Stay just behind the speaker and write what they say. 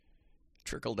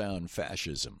Trickle-down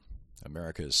fascism.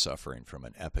 America is suffering from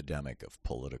an epidemic of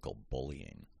political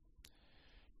bullying.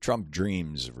 Trump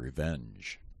dreams of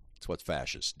revenge. It's what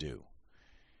fascists do.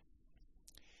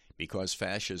 Because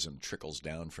fascism trickles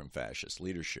down from fascist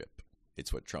leadership,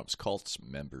 it's what Trump's cult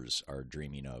members are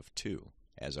dreaming of too,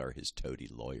 as are his toady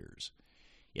lawyers.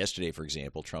 Yesterday, for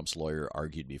example, Trump's lawyer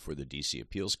argued before the D.C.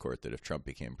 Appeals Court that if Trump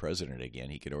became president again,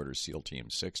 he could order SEAL Team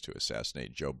 6 to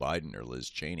assassinate Joe Biden or Liz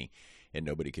Cheney, and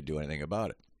nobody could do anything about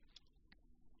it.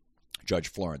 Judge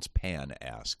Florence Pan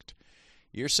asked,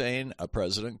 "You're saying a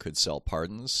president could sell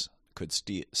pardons, could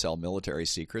sell military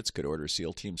secrets, could order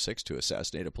SEAL Team 6 to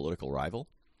assassinate a political rival?"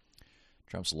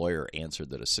 Trump's lawyer answered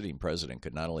that a sitting president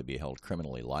could not only be held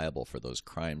criminally liable for those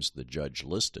crimes the judge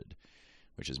listed,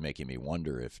 which is making me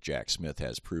wonder if Jack Smith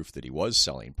has proof that he was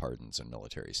selling pardons and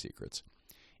military secrets,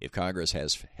 if Congress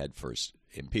had first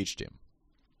impeached him.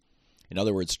 In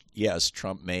other words, yes,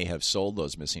 Trump may have sold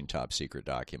those missing top-secret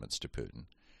documents to Putin,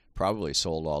 probably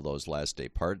sold all those last-day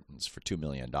pardons for $2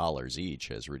 million each,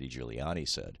 as Rudy Giuliani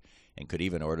said, and could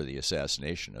even order the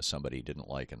assassination of somebody he didn't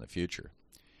like in the future.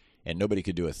 And nobody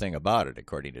could do a thing about it,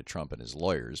 according to Trump and his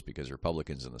lawyers, because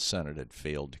Republicans in the Senate had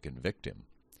failed to convict him.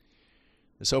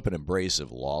 This open embrace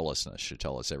of lawlessness should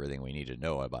tell us everything we need to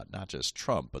know about not just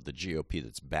Trump, but the GOP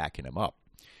that's backing him up,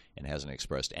 and hasn't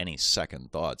expressed any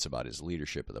second thoughts about his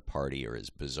leadership of the party or his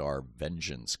bizarre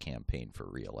vengeance campaign for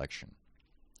re-election.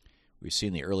 We've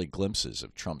seen the early glimpses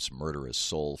of Trump's murderous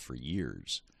soul for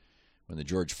years. When the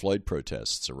George Floyd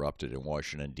protests erupted in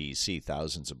Washington, D.C.,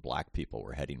 thousands of black people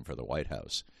were heading for the White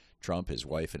House. Trump, his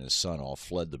wife, and his son all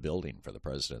fled the building for the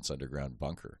president's underground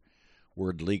bunker.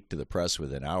 Word leaked to the press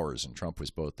within hours, and Trump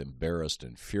was both embarrassed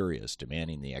and furious,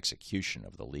 demanding the execution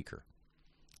of the leaker.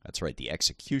 That's right, the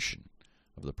execution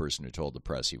of the person who told the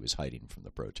press he was hiding from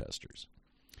the protesters.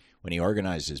 When he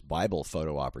organized his Bible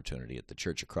photo opportunity at the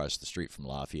church across the street from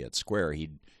Lafayette Square, he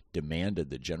demanded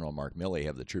that General Mark Milley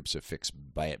have the troops affix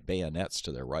bayonets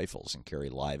to their rifles and carry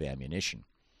live ammunition,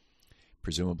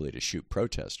 presumably to shoot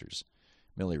protesters.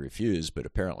 Milley refused, but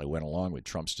apparently went along with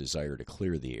Trump's desire to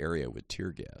clear the area with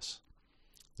tear gas.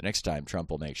 The next time,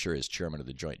 Trump will make sure his chairman of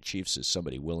the Joint Chiefs is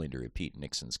somebody willing to repeat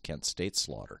Nixon's Kent State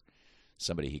slaughter,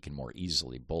 somebody he can more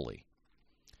easily bully.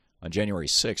 On January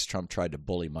 6th, Trump tried to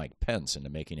bully Mike Pence into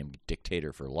making him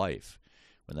dictator for life.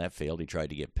 When that failed, he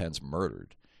tried to get Pence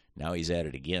murdered. Now he's at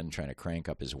it again, trying to crank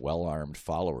up his well-armed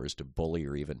followers to bully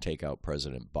or even take out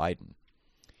President Biden.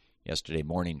 Yesterday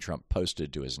morning, Trump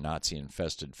posted to his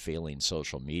Nazi-infested failing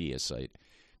social media site,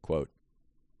 quote,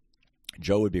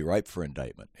 "Joe would be ripe for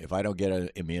indictment. If I don't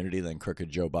get immunity, then crooked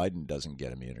Joe Biden doesn't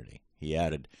get immunity." He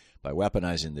added, "By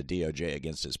weaponizing the DOJ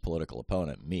against his political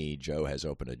opponent, me, Joe has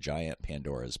opened a giant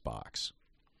Pandora's box."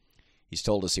 He's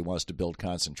told us he wants to build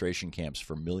concentration camps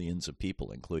for millions of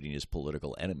people, including his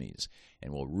political enemies,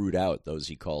 and will root out those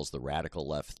he calls the radical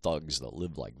left thugs that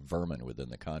live like vermin within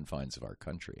the confines of our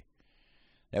country.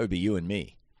 That would be you and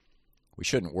me. We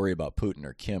shouldn't worry about Putin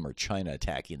or Kim or China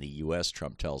attacking the U.S.,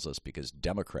 Trump tells us, because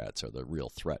Democrats are the real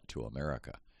threat to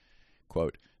America.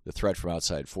 Quote, "The threat from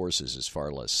outside forces is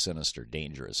far less sinister,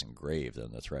 dangerous, and grave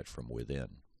than the threat from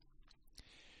within."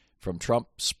 From Trump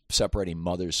separating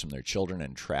mothers from their children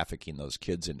and trafficking those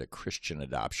kids into Christian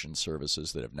adoption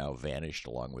services that have now vanished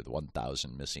along with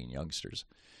 1,000 missing youngsters,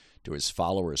 to his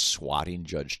followers swatting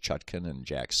Judge Chutkan and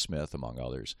Jack Smith, among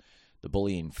others, the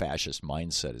bullying fascist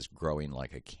mindset is growing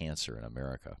like a cancer in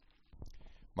America.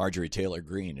 Marjorie Taylor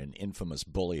Greene, an infamous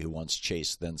bully who once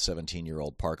chased then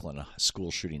 17-year-old Parkland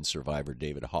school shooting survivor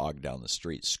David Hogg down the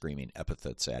street screaming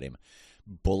epithets at him,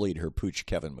 bullied her pooch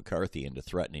Kevin McCarthy into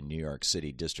threatening New York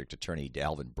City District Attorney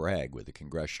Alvin Bragg with a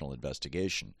congressional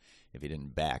investigation if he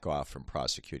didn't back off from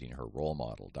prosecuting her role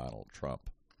model, Donald Trump.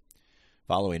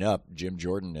 Following up, Jim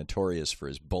Jordan, notorious for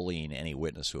his bullying any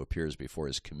witness who appears before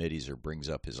his committees or brings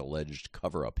up his alleged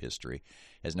cover-up history,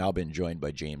 has now been joined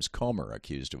by James Comer,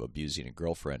 accused of abusing a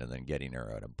girlfriend and then getting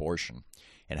her an abortion,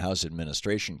 and House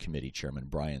Administration Committee Chairman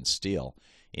Brian Steele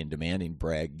in demanding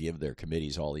Bragg give their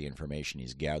committees all the information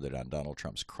he's gathered on Donald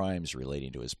Trump's crimes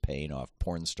relating to his paying off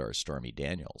porn star Stormy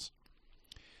Daniels.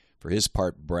 For his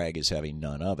part, Bragg is having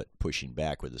none of it, pushing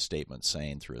back with a statement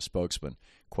saying through a spokesman,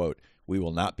 quote, "We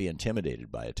will not be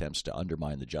intimidated by attempts to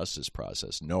undermine the justice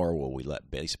process, nor will we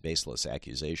let baseless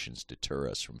accusations deter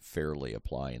us from fairly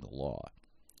applying the law."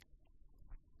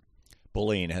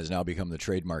 Bullying has now become the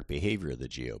trademark behavior of the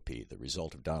GOP, the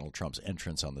result of Donald Trump's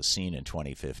entrance on the scene in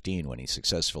 2015 when he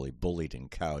successfully bullied and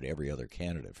cowed every other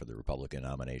candidate for the Republican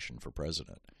nomination for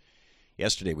president.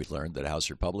 Yesterday we learned that House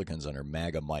Republicans under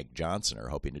MAGA Mike Johnson are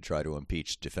hoping to try to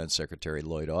impeach Defense Secretary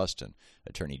Lloyd Austin,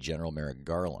 Attorney General Merrick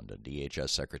Garland, and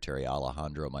DHS Secretary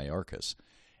Alejandro Mayorkas,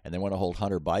 and they want to hold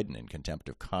Hunter Biden in contempt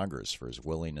of Congress for his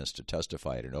willingness to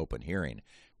testify at an open hearing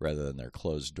rather than their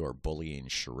closed-door bullying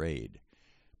charade.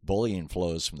 Bullying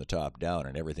flows from the top down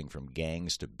in everything from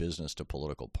gangs to business to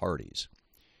political parties.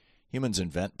 Humans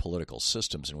invent political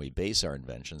systems, and we base our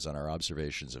inventions on our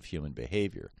observations of human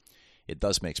behavior. It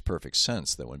thus makes perfect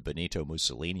sense that when Benito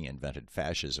Mussolini invented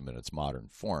fascism in its modern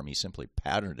form, he simply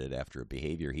patterned it after a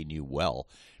behavior he knew well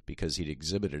because he'd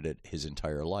exhibited it his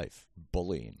entire life,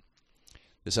 bullying.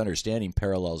 This understanding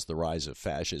parallels the rise of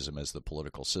fascism as the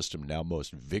political system now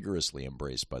most vigorously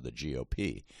embraced by the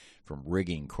GOP, from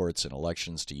rigging courts and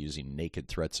elections to using naked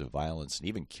threats of violence and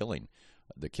even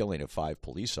the killing of 5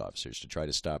 police officers to try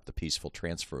to stop the peaceful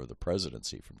transfer of the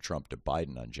presidency from Trump to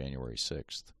Biden on January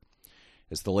 6th.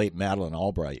 As the late Madeleine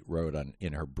Albright wrote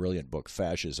in her brilliant book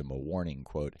Fascism, a warning,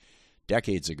 quote,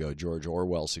 "Decades ago, George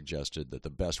Orwell suggested that the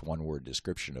best one-word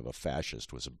description of a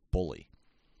fascist was a bully.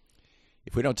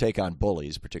 If we don't take on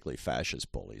bullies, particularly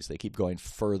fascist bullies, they keep going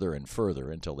further and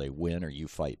further until they win or you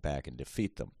fight back and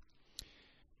defeat them."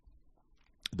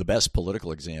 The best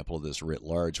political example of this writ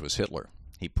large was Hitler.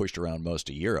 He pushed around most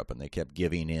of Europe, and they kept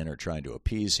giving in or trying to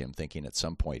appease him, thinking at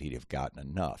some point he'd have gotten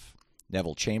enough.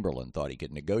 Neville Chamberlain thought he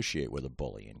could negotiate with a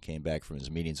bully and came back from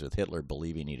his meetings with Hitler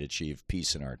believing he'd achieved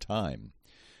peace in our time.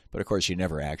 But of course, you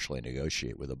never actually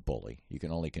negotiate with a bully. You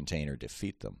can only contain or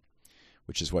defeat them,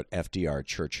 which is what FDR,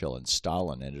 Churchill, and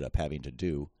Stalin ended up having to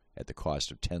do at the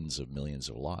cost of tens of millions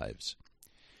of lives.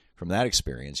 From that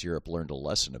experience, Europe learned a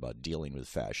lesson about dealing with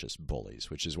fascist bullies,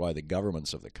 which is why the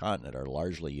governments of the continent are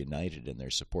largely united in their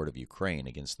support of Ukraine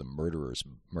against the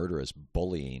murderous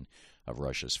bullying of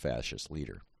Russia's fascist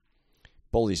leader.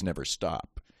 Bullies never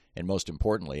stop, and most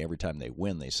importantly, every time they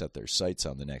win, they set their sights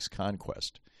on the next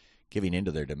conquest. Giving in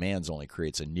to their demands only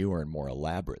creates a newer and more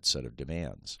elaborate set of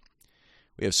demands.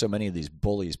 We have so many of these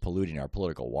bullies polluting our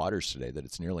political waters today that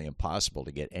it's nearly impossible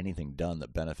to get anything done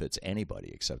that benefits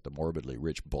anybody except the morbidly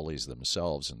rich bullies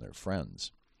themselves and their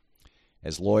friends.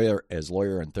 As lawyer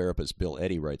and therapist Bill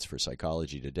Eddy writes for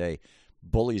Psychology Today,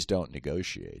 bullies don't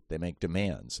negotiate. They make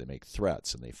demands, they make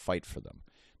threats, and they fight for them.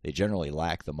 They generally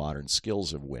lack the modern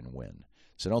skills of win-win,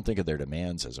 so don't think of their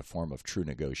demands as a form of true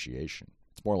negotiation.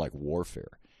 It's more like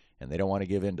warfare, and they don't want to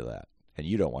give in to that, and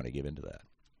you don't want to give in to that.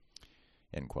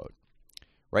 End quote.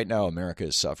 Right now, America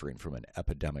is suffering from an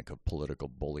epidemic of political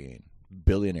bullying.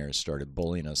 Billionaires started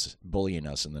bullying us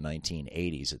in the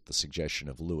 1980s at the suggestion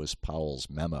of Lewis Powell's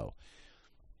memo,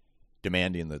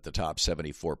 demanding that the top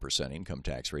 74% income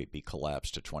tax rate be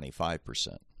collapsed to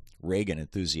 25%. Reagan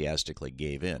enthusiastically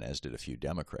gave in, as did a few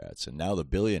Democrats, and now the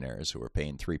billionaires who are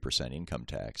paying 3% income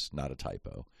tax, not a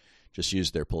typo, just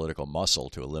used their political muscle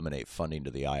to eliminate funding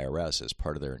to the IRS as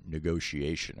part of their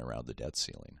negotiation around the debt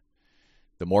ceiling.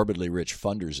 The morbidly rich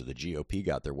funders of the GOP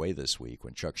got their way this week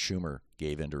when Chuck Schumer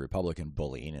gave in to Republican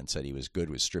bullying and said he was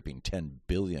good with stripping $10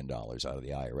 billion out of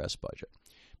the IRS budget,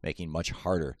 making it much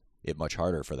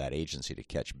harder for that agency to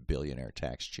catch billionaire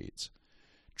tax cheats.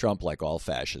 Trump, like all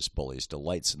fascist bullies,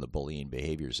 delights in the bullying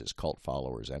behaviors his cult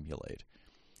followers emulate.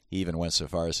 He even went so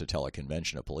far as to tell a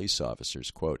convention of police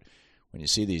officers, quote, "When you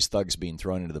see these thugs being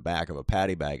thrown into the back of a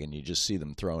paddy bag and you just see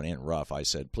them thrown in rough, I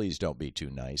said, please don't be too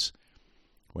nice.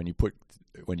 When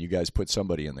you guys put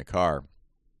somebody in the car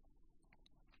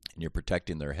and you're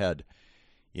protecting their head,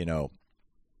 you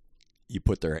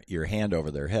put your hand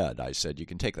over their head. I said, you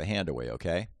can take the hand away,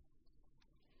 okay?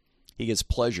 He gets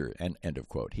pleasure," end of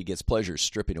quote. "He gets pleasure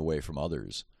stripping power away from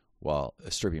others while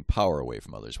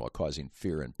causing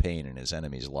fear and pain in his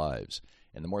enemies' lives.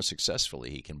 And the more successfully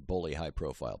he can bully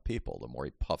high-profile people, the more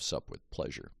he puffs up with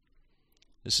pleasure.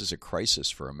 This is a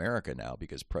crisis for America now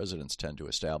because presidents tend to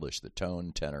establish the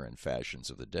tone, tenor, and fashions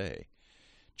of the day.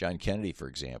 John Kennedy, for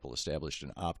example, established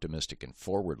an optimistic and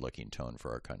forward-looking tone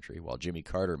for our country, while Jimmy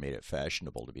Carter made it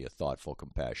fashionable to be a thoughtful,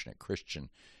 compassionate Christian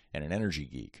and an energy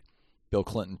geek. Bill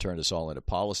Clinton turned us all into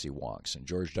policy wonks, and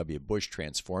George W. Bush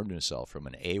transformed himself from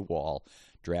an AWOL,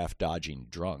 draft-dodging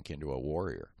drunk into a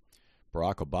warrior.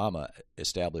 Barack Obama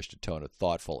established a tone of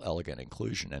thoughtful, elegant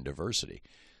inclusion and diversity,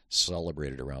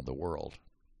 celebrated around the world.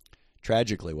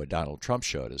 Tragically, what Donald Trump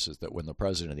showed us is that when the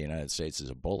president of the United States is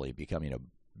a bully,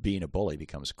 being a bully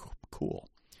becomes cool,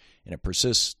 and it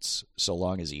persists so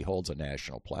long as he holds a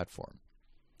national platform.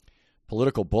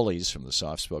 Political bullies, from the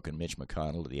soft-spoken Mitch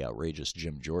McConnell to the outrageous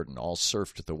Jim Jordan, all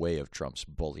surfed the wave of Trump's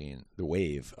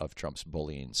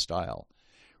bullying style.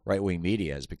 Right-wing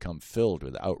media has become filled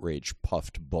with outraged,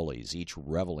 puffed bullies, each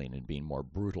reveling in being more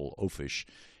brutal, oafish,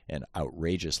 and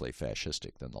outrageously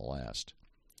fascistic than the last.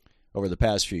 Over the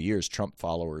past few years, Trump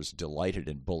followers delighted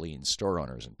in bullying store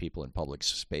owners and people in public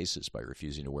spaces by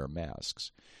refusing to wear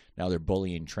masks. Now they're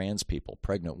bullying trans people,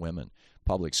 pregnant women,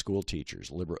 public school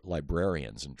teachers,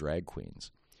 librarians, and drag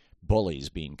queens. Bullies,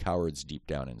 being cowards deep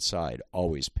down inside,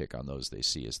 always pick on those they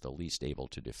see as the least able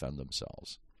to defend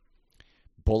themselves.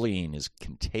 Bullying is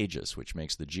contagious, which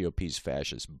makes the GOP's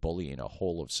fascist bullying a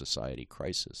whole-of-society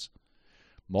crisis.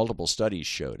 Multiple studies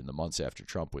showed in the months after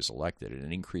Trump was elected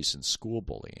an increase in school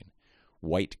bullying.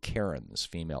 White Karens,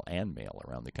 female and male,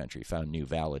 around the country found new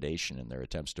validation in their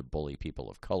attempts to bully people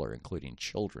of color, including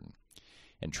children.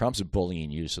 And Trump's bullying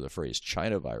use of the phrase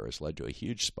China virus led to a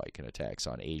huge spike in attacks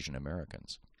on Asian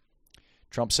Americans.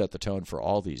 Trump set the tone for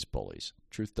all these bullies.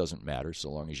 Truth doesn't matter so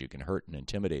long as you can hurt and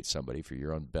intimidate somebody for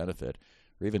your own benefit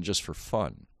or even just for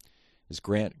fun. As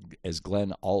Glenn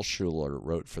Altshuler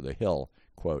wrote for The Hill,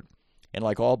 quote, "And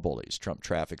like all bullies, Trump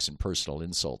traffics in personal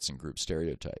insults and group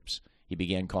stereotypes. He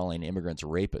began calling immigrants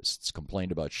rapists,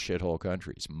 complained about shithole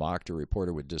countries, mocked a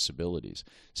reporter with disabilities,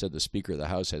 said the Speaker of the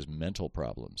House has mental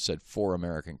problems, said 4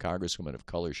 American congresswomen of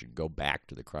color should go back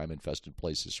to the crime-infested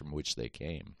places from which they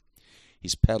came.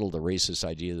 He's peddled the racist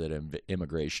idea that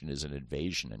immigration is an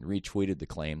invasion and retweeted the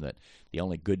claim that the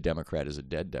only good Democrat is a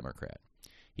dead Democrat.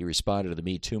 He responded to the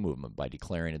Me Too movement by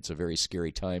declaring it's a very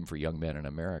scary time for young men in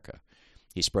America.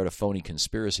 He spread a phony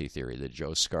conspiracy theory that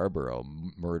Joe Scarborough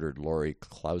murdered Lori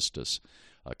Klaustus,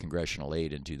 a congressional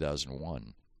aide, in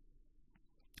 2001.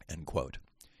 End quote.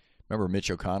 Remember Mitch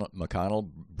McConnell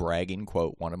bragging,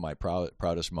 quote, "One of my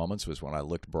proudest moments was when I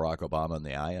looked Barack Obama in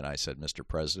the eye and I said, 'Mr.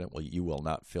 President, you will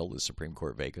not fill the Supreme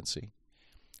Court vacancy.'"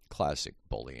 Classic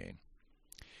bullying.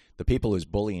 The people whose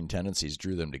bullying tendencies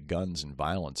drew them to guns and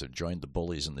violence have joined the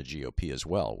bullies in the GOP as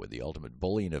well, with the ultimate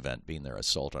bullying event being their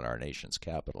assault on our nation's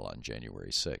capital on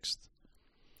January 6th.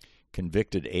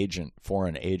 Convicted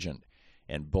foreign agent,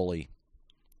 and bully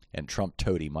and Trump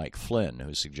toady Mike Flynn,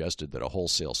 who suggested that a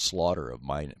wholesale slaughter of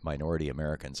minority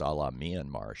Americans a la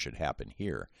Myanmar should happen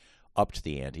here, upped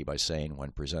the ante by saying,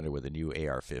 when presented with a new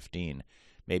AR-15,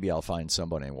 "Maybe I'll find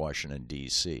someone in Washington,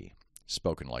 D.C."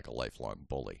 Spoken like a lifelong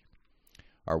bully.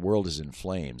 Our world is in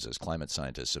flames, as climate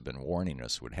scientists have been warning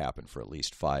us would happen for at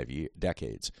least 5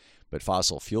 decades, but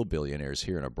fossil fuel billionaires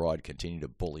here and abroad continue to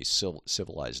bully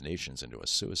civilized nations into a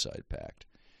suicide pact.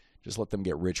 Just let them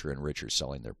get richer and richer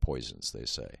selling their poisons, they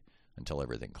say, until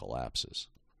everything collapses.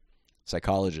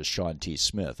 Psychologist Sean T.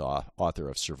 Smith, author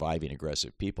of Surviving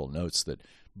Aggressive People, notes that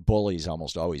bullies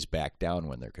almost always back down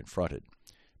when they're confronted.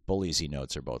 Bullies, he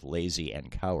notes, are both lazy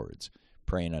and cowards.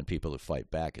 Preying on people who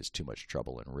fight back is too much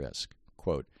trouble and risk.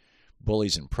 Quote,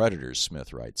 "Bullies and predators,"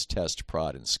 Smith writes, "test,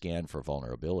 prod, and scan for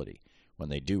vulnerability. When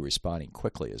they do, responding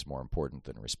quickly is more important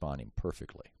than responding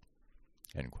perfectly."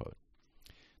 End quote.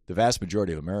 The vast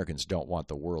majority of Americans don't want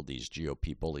the world these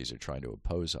GOP bullies are trying to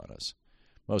impose on us.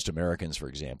 Most Americans, for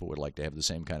example, would like to have the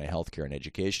same kind of healthcare and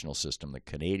educational system that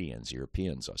Canadians,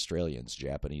 Europeans, Australians,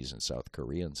 Japanese, and South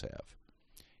Koreans have.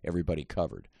 Everybody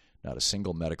covered, not a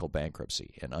single medical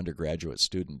bankruptcy, and undergraduate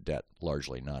student debt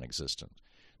largely non-existent.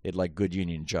 They'd like good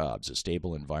union jobs, a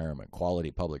stable environment,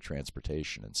 quality public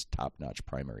transportation, and top-notch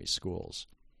primary schools.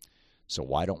 So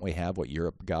why don't we have what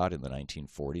Europe got in the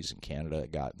 1940s and Canada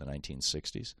got in the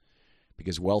 1960s?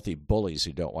 Because wealthy bullies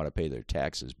who don't want to pay their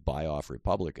taxes buy off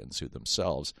Republicans who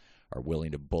themselves are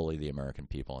willing to bully the American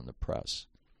people in the press.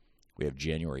 We have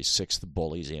January 6th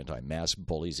bullies, anti-mask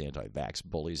bullies, anti-vax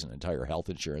bullies, an entire health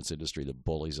insurance industry that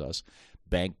bullies us,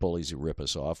 bank bullies who rip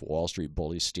us off, Wall Street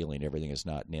bullies stealing everything that's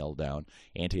not nailed down,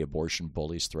 anti-abortion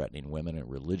bullies threatening women,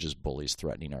 and religious bullies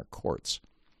threatening our courts.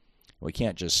 We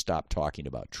can't just stop talking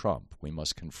about Trump. We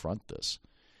must confront this.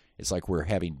 It's like we're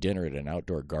having dinner at an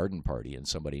outdoor garden party and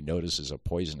somebody notices a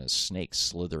poisonous snake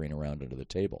slithering around under the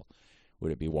table.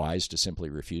 Would it be wise to simply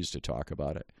refuse to talk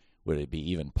about it? Would it be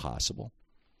even possible?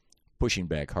 Pushing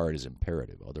back hard is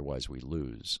imperative, otherwise we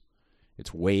lose.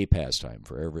 It's way past time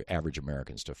for average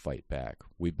Americans to fight back.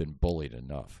 We've been bullied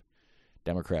enough.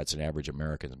 Democrats and average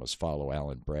Americans must follow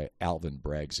Alvin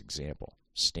Bragg's example.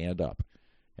 Stand up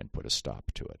and put a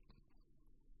stop to it.